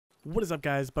What is up,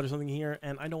 guys? Butter something here,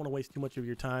 and I don't want to waste too much of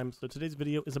your time. So today's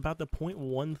video is about the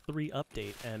 0.13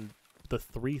 update and the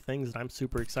 3 things that I'm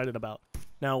super excited about.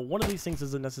 Now, one of these things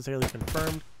isn't necessarily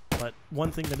confirmed, but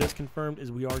one thing that is confirmed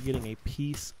is we are getting a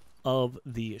piece of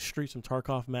the Streets from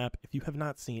Tarkov map. If you have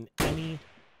not seen any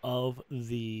of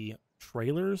the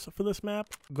trailers for this map,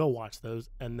 go watch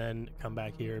those and then come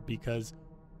back here because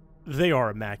they are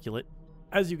immaculate.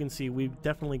 As you can see, we've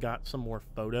definitely got some more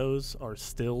photos or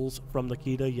stills from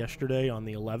Nikita yesterday on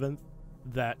the 11th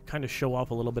that kind of show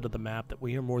off a little bit of the map that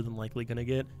we are more than likely going to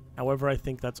get. However, I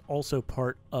think that's also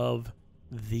part of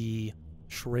the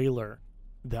trailer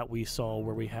that we saw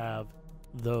where we have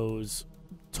those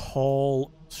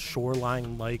tall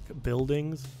shoreline-like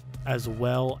buildings as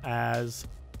well as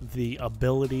the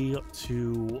ability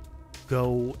to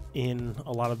go in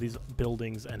a lot of these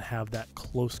buildings and have that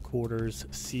close quarters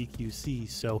CQC.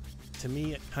 So to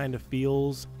me, it kind of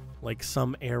feels like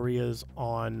some areas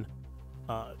on,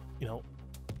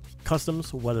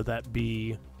 customs, whether that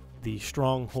be the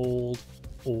stronghold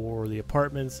or the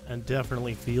apartments, and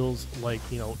definitely feels like,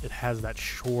 it has that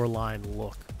shoreline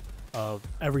look of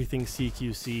everything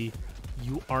CQC.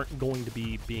 You aren't going to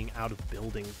be being out of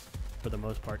buildings for the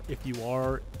most part. If you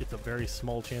are, it's a very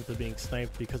small chance of being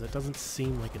sniped because it doesn't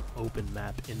seem like an open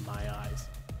map in my eyes.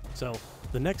 So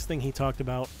the next thing he talked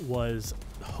about was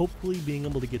hopefully being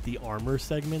able to get the armor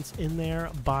segments in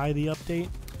there by the update.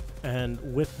 And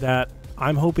with that,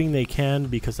 I'm hoping they can,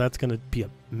 because that's going to be a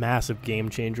massive game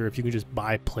changer if you can just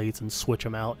buy plates and switch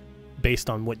them out based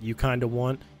on what you kind of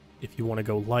want. If you want to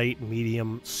go light,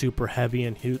 medium, super heavy,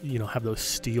 and have those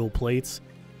steel plates,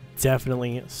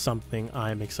 definitely something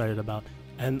I'm excited about.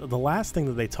 And the last thing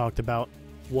that they talked about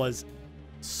was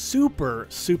super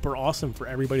awesome for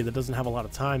everybody that doesn't have a lot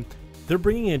of time. They're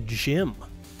bringing a gym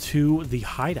to the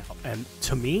hideout, and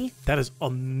to me, that is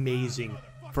amazing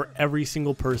for every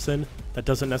single person that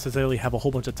doesn't necessarily have a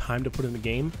whole bunch of time to put in the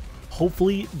game.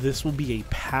 Hopefully this will be a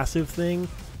passive thing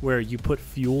where you put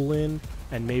fuel in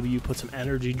and maybe you put some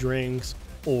energy drinks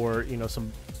or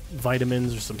some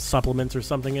vitamins or some supplements or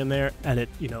something in there, and it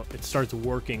starts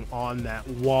working on that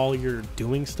while you're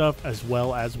doing stuff as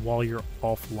well as while you're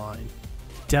offline.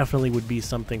 Definitely would be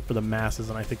something for the masses,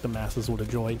 and I think the masses would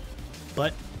enjoy.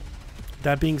 But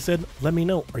that being said, let me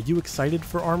know, are you excited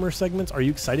for armor segments? Are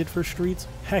you excited for streets?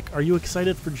 Heck, are you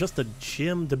excited for just a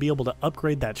gym to be able to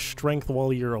upgrade that strength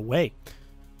while you're away?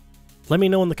 Let me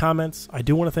know in the comments. I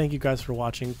do want to thank you guys for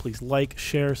watching. Please like,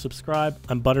 share, subscribe.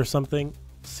 I'm Butter Something.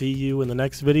 See you in the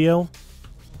next video.